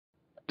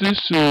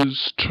This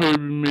is Toby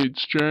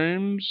Meets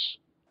James.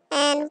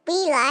 And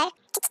we like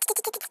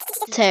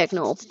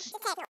Techno.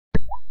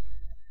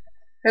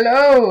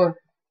 Hello,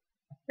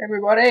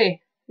 everybody.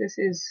 This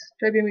is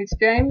Toby Meets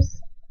James.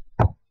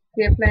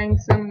 Here playing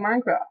some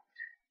Minecraft.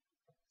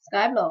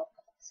 Skyblock.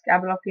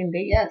 Skyblock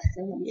indeed. Yes,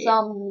 and it's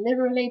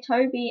literally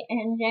Toby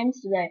and James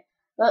today.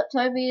 But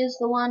Toby is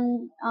the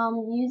one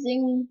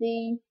using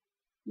the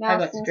I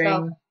mouse got and string.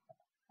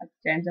 stuff.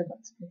 James, I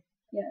got string.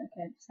 Yeah,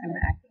 okay. I'm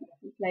acting.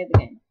 We play the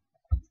game.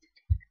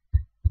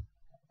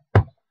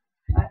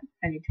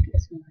 I need to do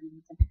this one.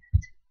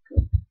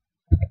 Cool.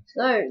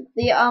 So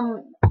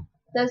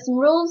there's some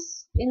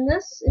rules in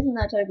this, isn't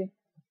there, Toby?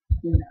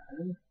 No.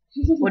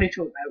 What are you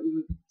talking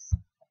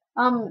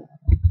about? Rules?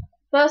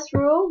 First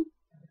rule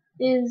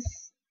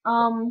is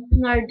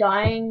no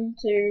dying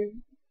to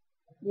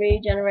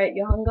regenerate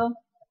your hunger.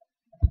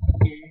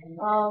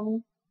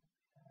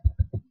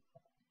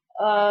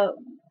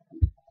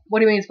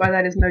 What he means by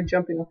that is no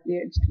jumping off the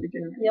edge to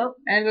regenerate. Yep.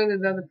 And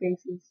there's other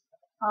pieces.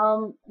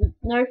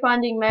 No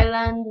finding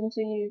mainland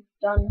until you've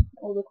done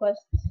all the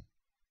quests.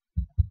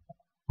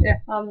 Yeah.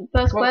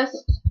 First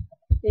quest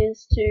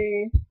is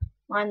to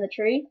mine the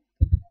tree.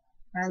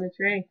 Find the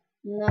tree.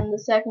 And then the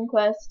second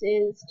quest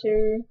is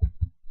to,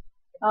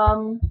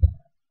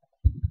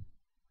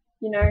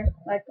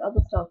 like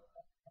other stuff.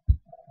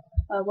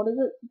 What is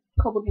it?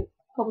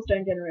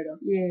 Cobblestone generator.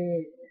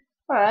 Yeah.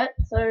 Alright,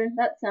 so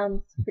that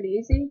sounds pretty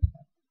easy.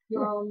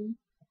 Yeah.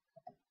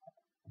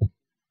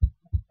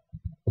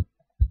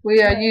 We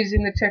are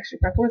using the texture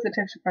pack. What is the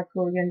texture pack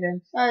called again,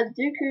 James?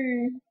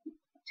 Dooku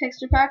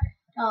texture pack.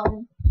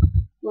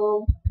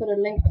 We'll put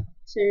a link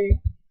to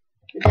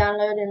the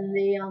download in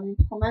the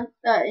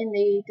in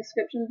the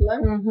description below.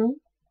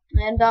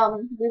 And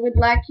we would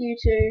like you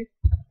to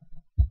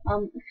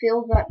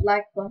feel that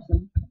like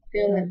button.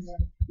 Feel it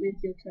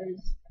with your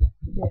toes.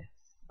 Yes.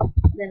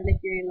 Then lick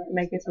your earlobes.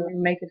 Make it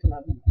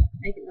love.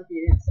 Make it love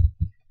you, yes.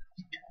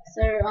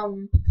 So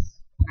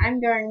I'm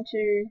going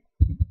to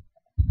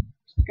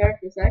go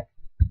for a sec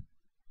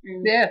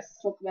and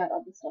talk about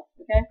other stuff,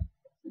 okay?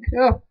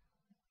 Cool.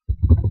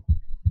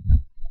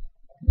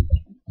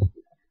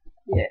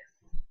 Yes.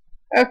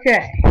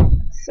 Okay,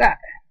 so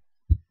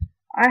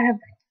I have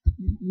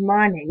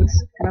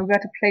minings and I'm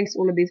going to place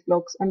all of these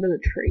blocks under the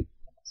tree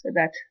so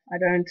that I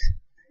don't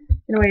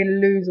in a way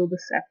lose all the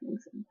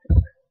saplings.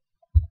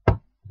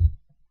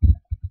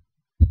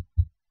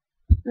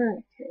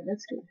 Okay,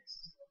 let's do this.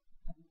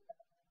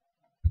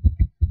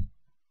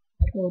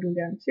 Holding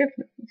down shift,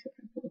 making sure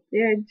I pull off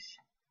the edge.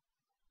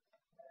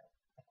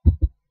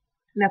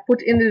 Now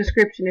put in the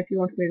description if you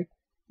want me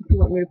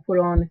to put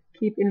on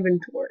keep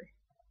inventory.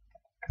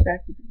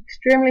 That would be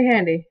extremely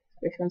handy,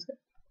 especially on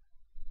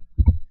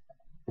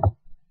Skype.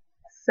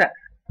 So,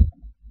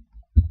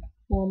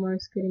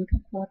 almost getting to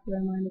the part where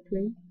I mine the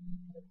tree.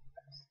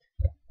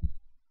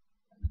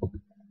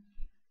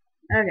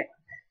 Okay,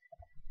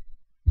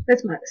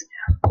 let's mine this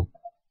now.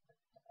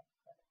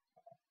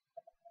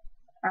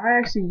 I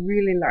actually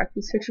really like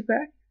this texture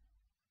pack.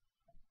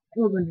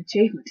 Oh, an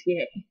achievement,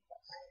 yeah.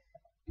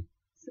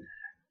 So,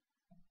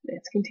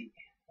 let's continue.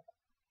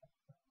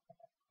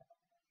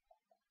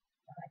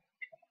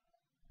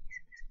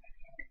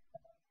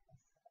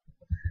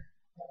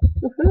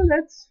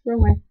 That's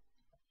wrong way.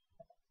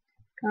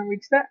 Can't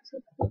reach that, so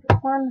put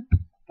that one.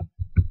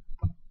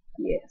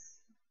 Yes.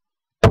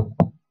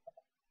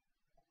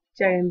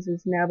 James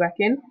is now back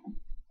in.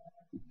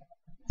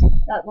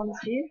 That one's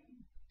for you.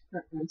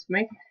 That one's for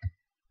me.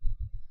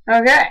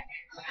 Okay.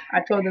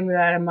 I told them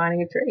that I'm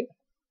mining a tree.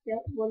 Yep,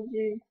 what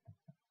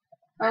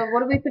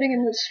are we putting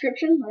in the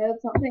description? I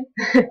heard something.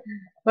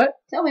 What?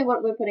 Tell me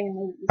what we're putting in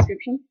the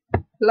description.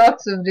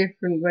 Lots of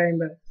different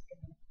rainbows.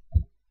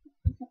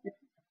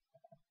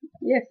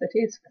 Yes, it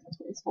is. That's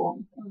what it's for.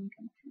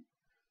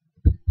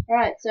 Okay.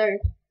 Alright, so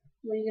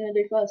what are you going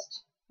to do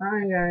first?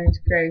 I'm going to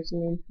create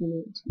an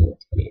infinite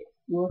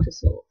water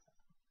source.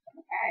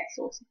 Okay.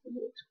 Source of the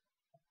water.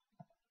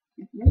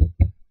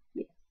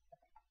 Yes.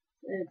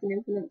 So it's an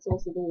infinite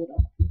source of the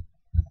water.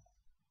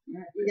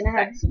 Alright, you're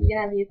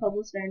gonna have your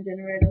cobblestone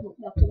generator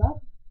hooked up to that?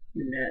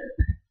 No.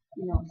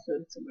 You're not. So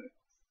it's somewhere else.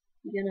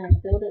 You're gonna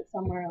build it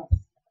somewhere else.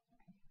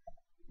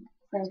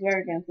 Sounds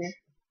very fancy.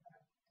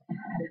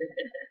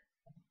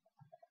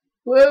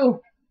 Woo!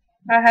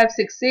 I have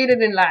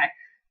succeeded in life.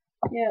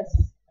 Yes.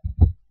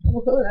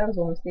 Woohoo, that was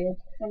almost the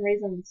edge. Some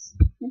reasons.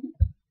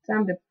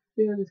 Time to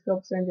build this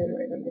cobblestone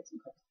generator and get some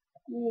cost.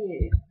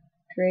 Yeah.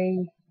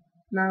 Tree.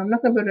 No, I'm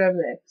not gonna put it over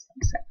there.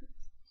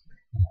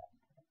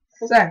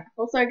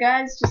 Also,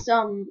 guys, just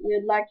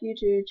we'd like you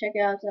to check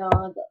out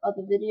our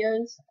other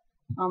videos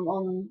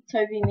on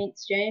Toby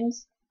Meets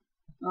James.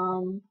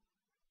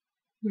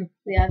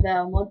 We have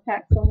our mod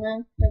packs on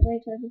there, don't we,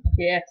 Toby?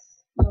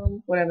 Yes.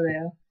 Whatever they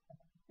are.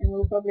 And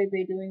we'll probably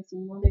be doing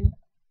some modding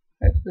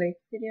Hopefully.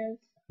 videos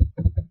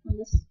on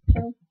this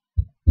channel.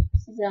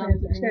 This is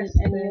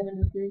a new and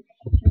improved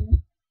channel.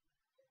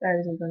 That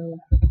isn't gonna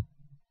work.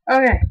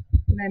 Okay.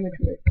 Name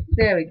it.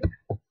 There we go.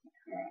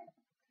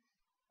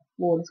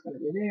 Water's gonna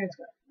be there. It's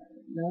got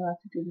No, I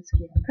have to do this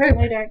again. Poop!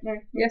 No, don't. No.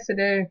 Yes, I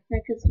do. No,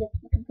 because look,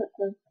 I can put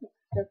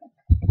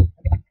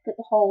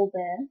the hole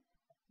there.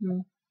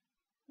 Hmm.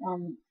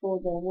 For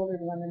the water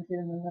to run into,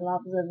 and then the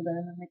lava's over there,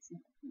 and it makes it.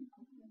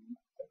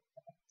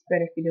 It's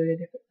better if you do it a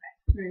different way.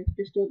 No,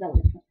 just do it that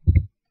way.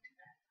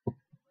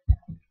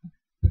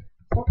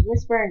 Stop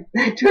whispering.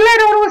 Too late,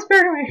 I want to whisper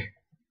anyway.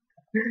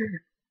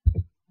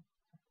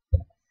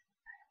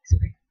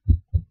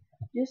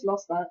 You just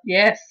lost that.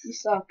 Yes. You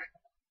suck.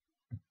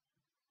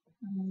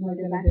 What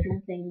The am I back gonna do?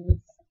 end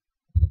things.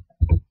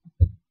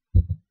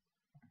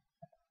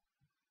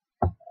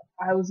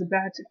 I was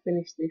about to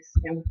finish this,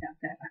 and without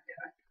that, I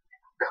can't.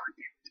 God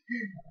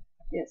damn it.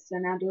 Yes, so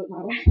now do it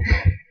my way.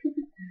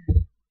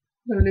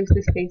 I'm gonna lose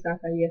this piece,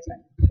 aren't I? Yes, I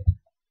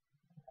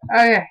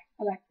am. Okay,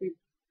 I like food.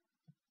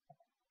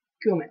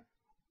 cool, man.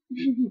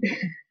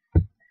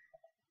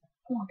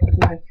 Oh, it's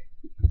like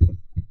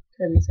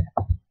totally sad.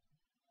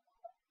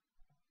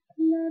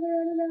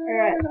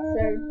 Alright, so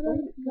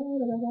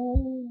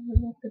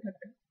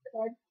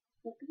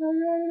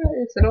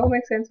Yes, it all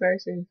makes sense very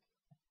soon.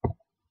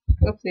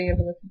 Whoopsie,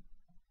 everything.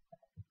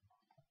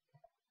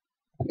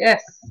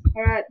 Yes,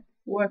 alright,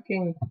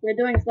 working. we're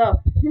doing stuff.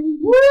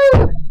 Woo!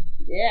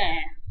 Yeah.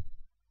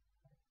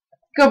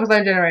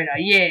 Cobblestone generator,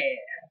 yeah!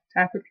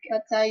 Time for pickaxe.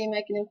 That's how you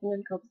make an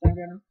infinite cobblestone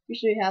journal. We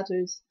show you how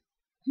to's.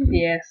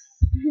 Yes.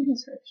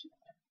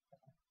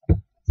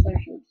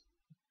 Socials.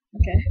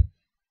 Okay.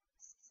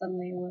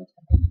 Suddenly a word.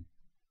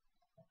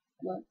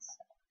 Words.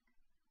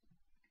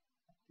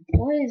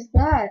 What is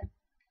that?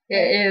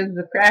 It is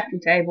the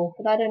crafting table.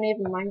 But I don't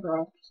even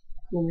Minecraft.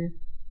 Cool, man. Do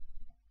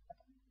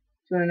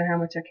you want to know how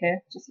much I care?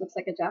 It just looks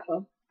like a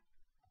Jaffa.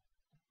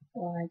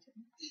 Why'd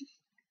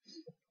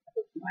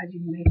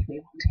you make me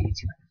want to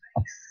hit you in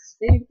the face?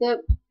 See,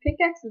 the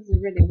pickaxes are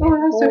really weird. Oh,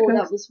 that's so cool.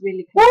 That was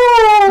really cool.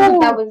 Woo!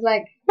 That was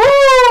like.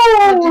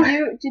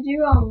 Woo! Did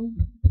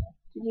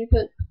you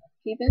put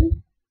keep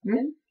in?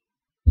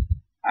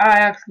 I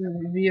asked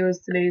the viewers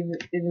to leave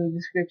it in the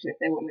description if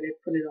they want me to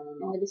put it on or In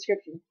not. the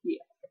description? Yeah.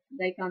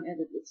 They can't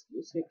edit this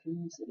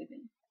description, so they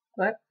can.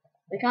 What?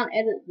 They can't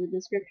edit the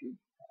description.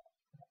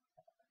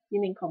 You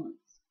mean comments?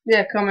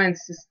 Yeah,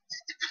 comments. Just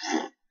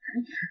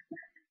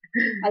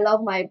I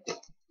love my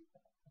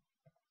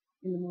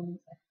in the morning.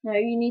 No,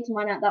 you need to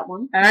mine out that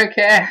one. I don't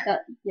care. That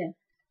yeah.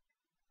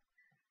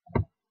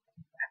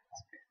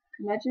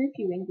 Imagine if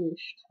you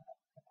Englished.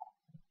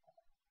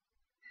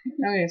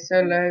 Okay,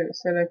 solo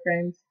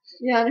frames.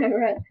 Yeah, I know,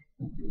 right?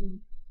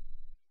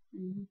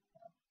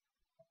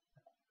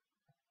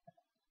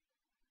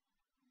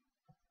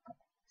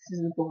 This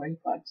is the boring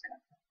part.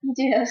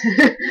 Yeah.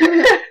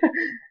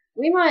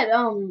 We might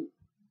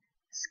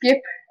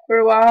Skip for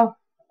a while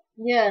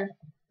yeah.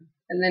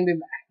 and then be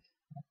back.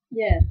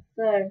 Yeah.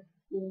 So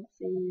we'll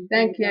see you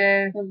Thank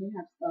you. when we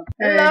have stuff.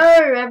 Hey.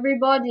 Hello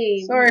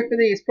everybody. Sorry for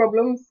these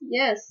problems.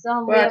 Yes, we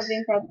But have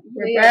been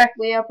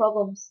we are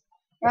problems.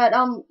 Right,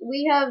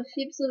 we have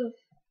heaps of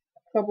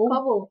Cobble.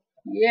 cobble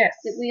Yes.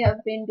 that we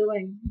have been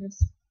doing.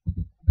 Yes.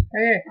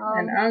 Okay,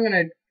 and I'm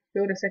gonna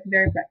build a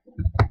secondary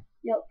platform.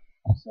 Yep.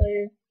 So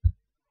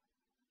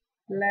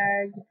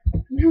Flag.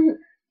 do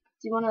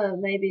you wanna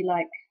maybe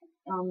like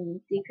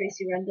decrease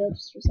your render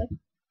just for a sec?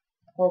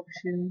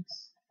 Options.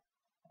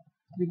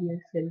 Video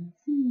settings.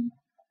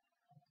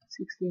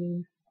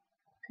 16.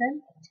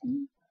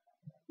 10?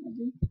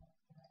 Maybe.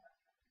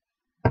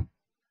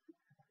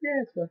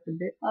 Yeah, it's worth a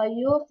bit.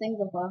 Your things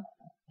are far.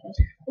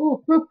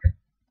 Oh, poop!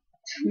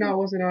 No, it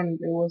wasn't on.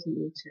 It wasn't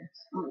the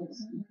chest.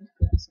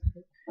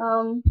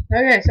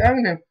 Okay, so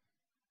I'm gonna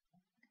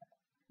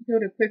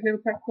build a quick little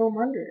platform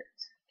under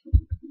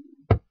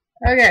it.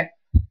 Okay.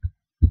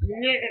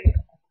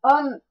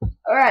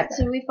 Alright,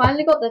 so we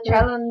finally got the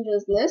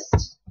challenges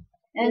list.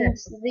 And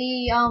Yes.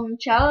 the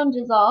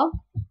challenges are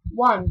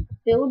 1.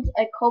 Build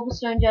a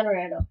cobblestone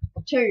generator.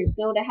 2.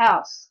 Build a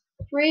house.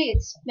 3.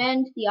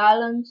 Expand the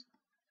island.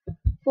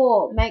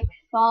 4. Make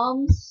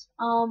farms.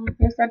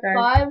 What's that down?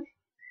 5.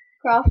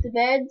 Craft a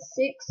bed.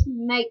 6.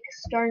 Make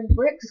stone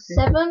bricks.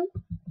 7.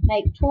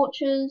 Make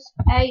torches.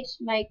 8.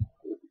 Make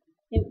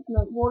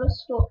infinite water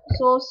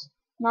source.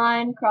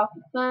 9. Craft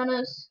a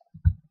furnace.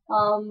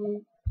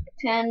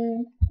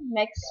 10.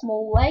 Make a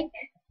small lake.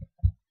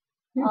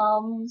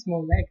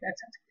 Small leg, that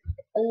sounds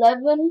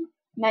 11.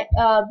 Make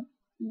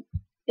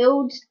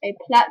build a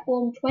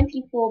platform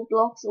 24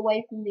 blocks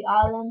away from the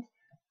island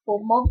for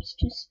mobs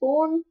to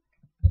spawn.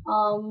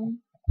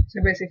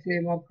 so basically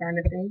a mob kind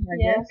of thing, I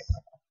Yeah. guess.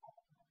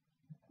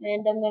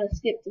 And I'm gonna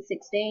skip to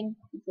 16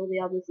 until the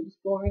others are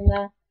exploring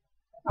there.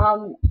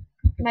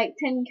 Make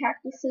 10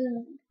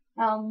 cactuses.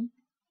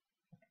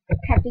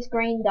 Cactus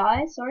green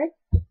dye. Sorry.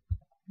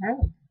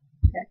 Oh,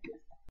 cactus.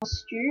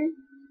 Stew.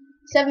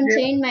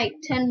 17.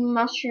 Make 10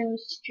 mushroom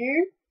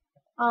stew.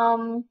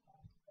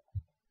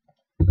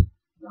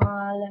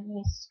 Let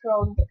me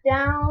scroll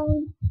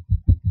down.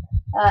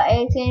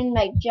 18.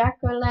 Make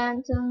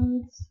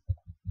jack-o'-lanterns.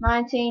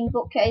 19.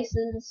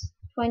 Bookcases.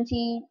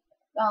 20.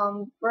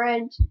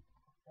 Bread.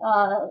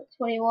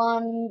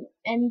 21.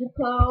 Ender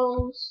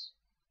pearls.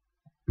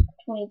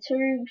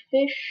 22.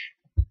 Fish.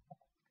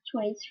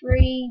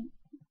 23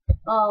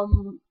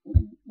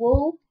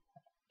 wool,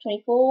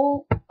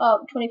 24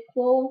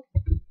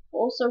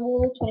 also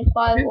wool,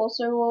 25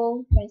 also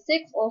wool,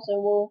 26 also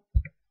wool,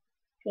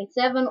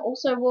 27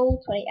 also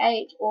wool,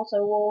 28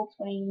 also wool,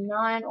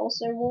 29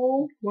 also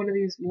wool. What are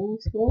these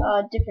wools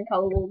for? Different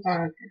color wools. Oh,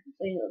 okay.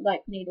 So you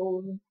like need all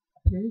of them.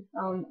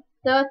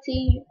 30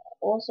 Mm-hmm.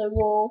 also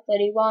wool,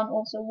 31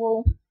 also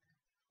wool,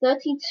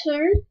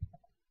 32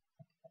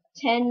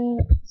 10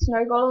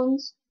 snow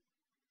golems,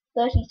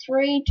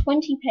 33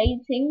 20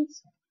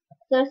 paintings,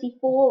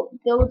 34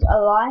 builds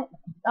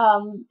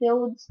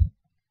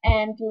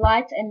and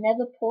light and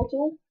nether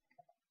portal.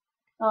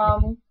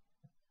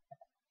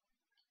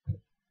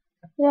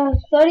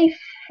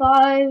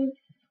 35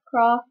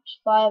 craft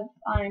 5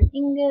 iron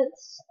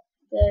ingots,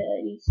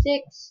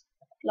 36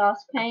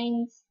 glass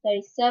panes,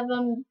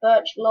 37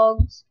 birch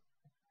logs,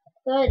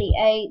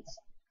 38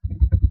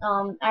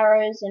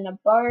 arrows and a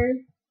bow,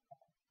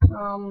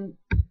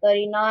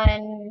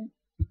 39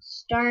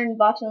 stone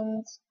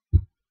buttons,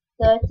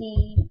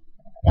 40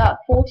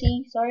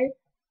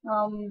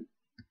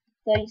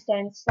 30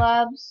 stone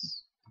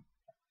slabs,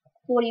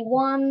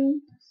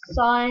 41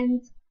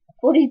 signs,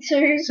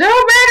 42 So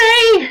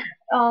many!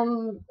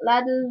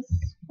 ladders,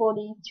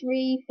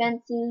 43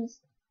 fences,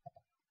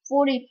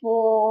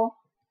 44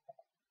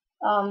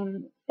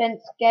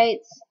 fence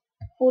gates,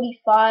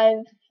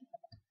 45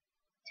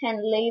 10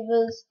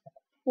 levers,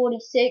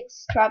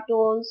 46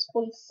 trapdoors,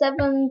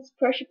 47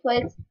 pressure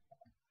plates,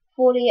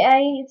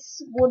 48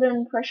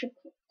 wooden pressure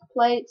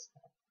plates,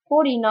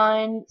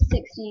 49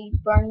 60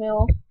 bone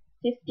meal,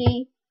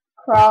 50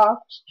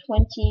 craft,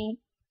 20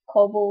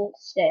 cobble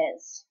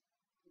stairs.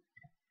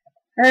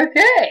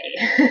 Okay.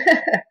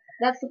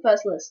 That's the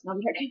first list. No,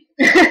 I'm joking.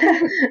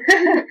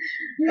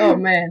 Oh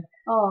man.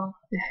 Oh.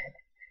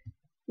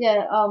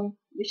 Yeah,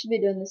 we should be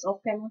doing this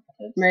off camera.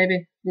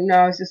 Maybe. No,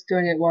 I was just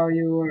doing it while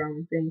you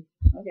were thing.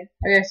 Okay.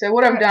 Okay, so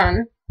what I've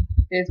done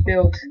is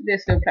built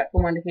this little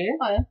platform under here.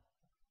 Oh yeah.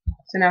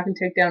 So now I can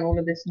take down all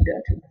of this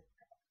dirt.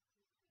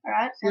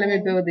 Alright. So let me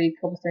build the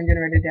cobblestone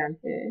generator down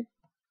here.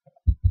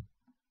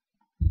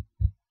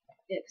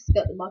 Yeah, 'cause it's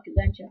got the bucket,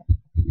 don't you?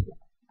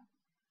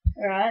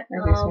 Alright.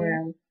 Okay, so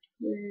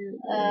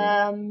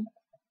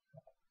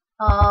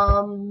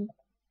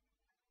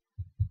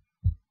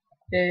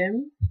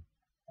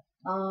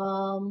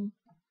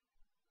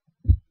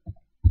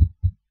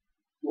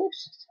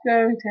what's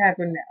going to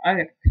happen now?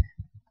 Okay.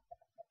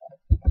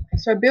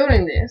 So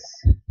building this.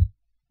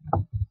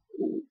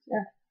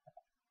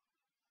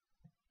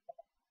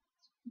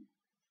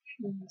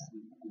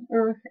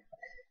 Okay.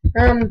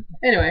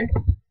 Anyway.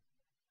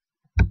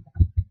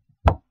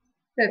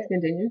 Let's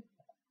continue.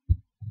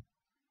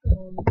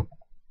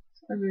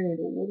 I'm gonna need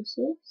a water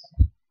source.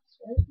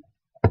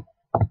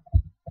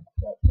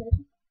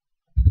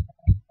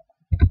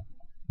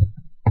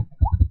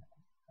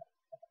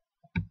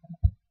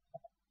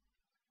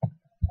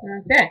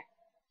 Okay.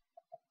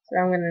 So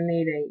I'm gonna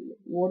need a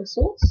water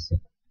source.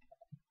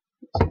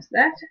 Which is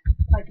that.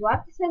 Do I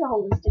have to say the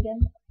whole list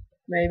again?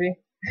 Maybe.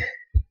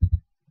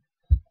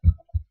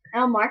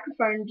 Our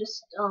microphone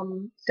just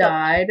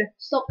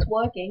stopped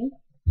working,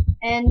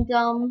 and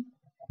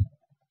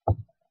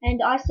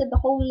I said the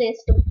whole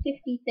list of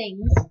 50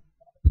 things.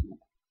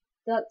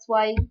 That's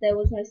why there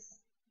was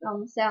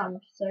no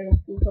sound. So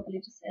we'll probably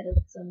just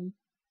edit some.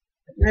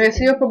 Okay,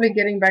 so you're probably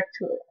getting back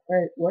to it.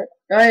 Wait, what?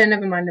 Oh yeah,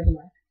 never mind.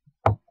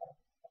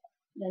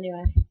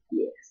 Anyway.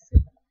 Yes.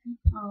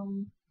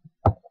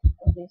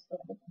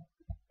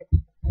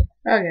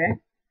 Okay.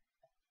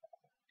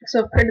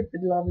 So I've created the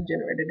lava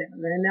generator down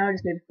there. Now I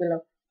just need to fill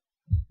up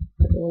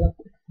it all up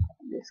with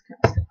this kind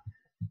of stuff.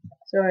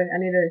 So I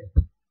need to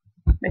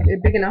make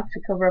it big enough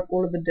to cover up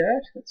all of the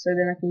dirt, so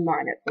then I can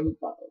mine it from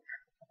above.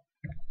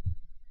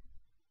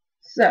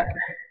 So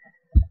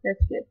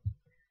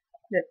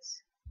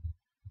let's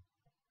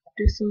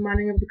do some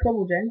mining of the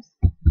cobble, James.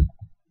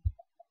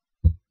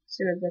 As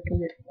soon as I can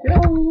get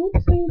that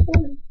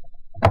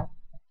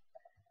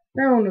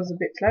one was a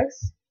bit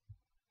close.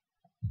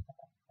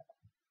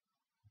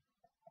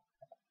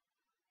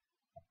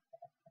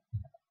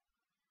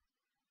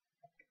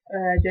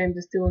 James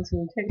is doing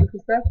some technical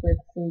stuff with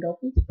some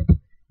dolphins.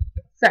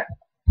 So,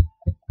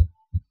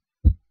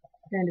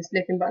 and it's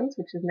licking buttons,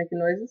 which is making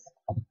noises,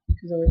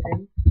 which is always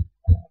handy.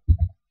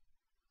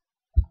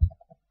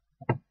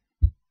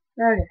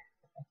 Okay.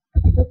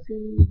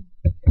 Oopsie.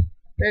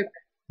 Oop.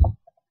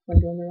 I'm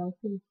doing the wrong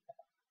thing.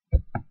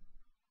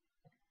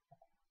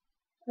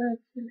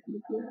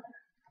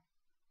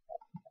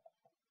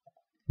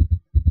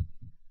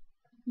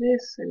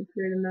 This and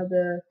create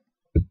another.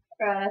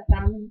 I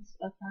found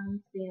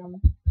the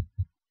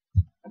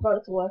I got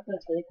it to work, but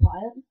it's really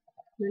quiet.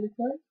 Really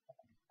quiet?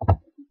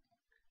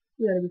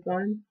 That'll be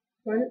fine.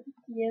 Won't it?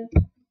 Yeah.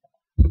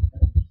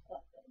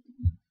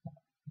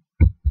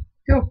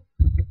 Cool.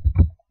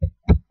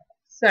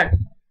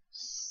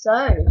 So,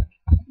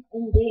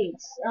 indeed.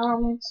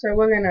 So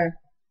we're gonna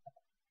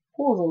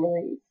pause all of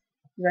these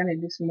because I need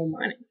to do some more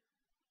mining.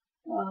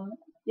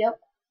 Yep.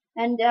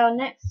 And our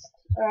next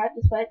Alright,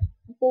 just wait.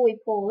 Before we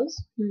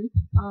pause,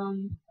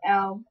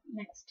 our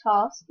next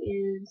task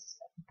is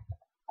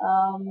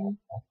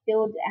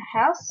build a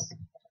house.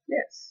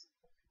 Yes.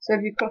 So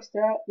have you crossed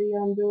out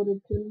the builder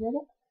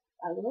generator?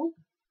 I will.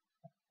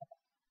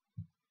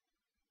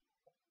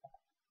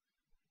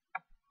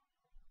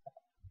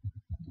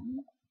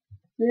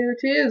 There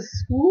it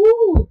is.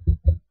 Woo!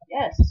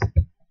 Yes.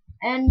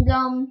 And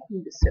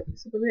Just set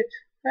this up a bit.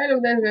 Hey,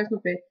 look, there goes my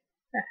bed.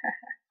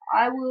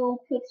 I will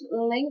put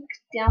a link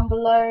down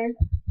below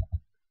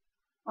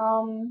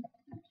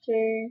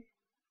to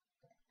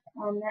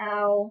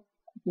how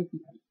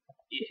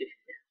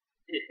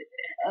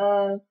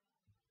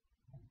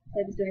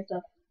David's doing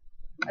stuff.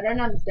 I don't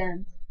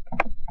understand.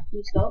 Can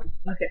you stop?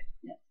 Okay.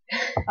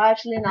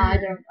 Actually, no, I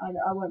don't.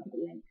 I won't put a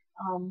link.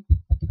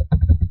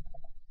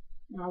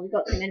 No, we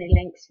got too many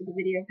links for the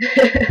video.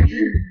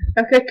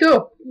 Okay,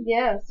 cool.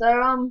 Yeah.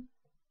 So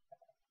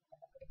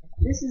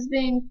this has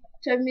been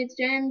Toby Meets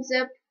James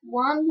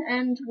F1,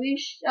 and we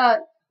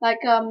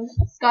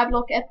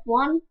Skyblock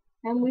F1,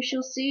 and we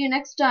shall see you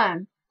next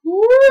time.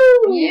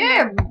 Woo!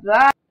 Yeah.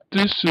 Bye.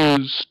 This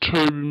is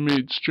Toby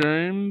Meets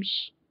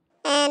James.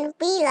 And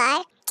we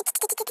like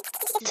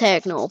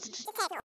Techno.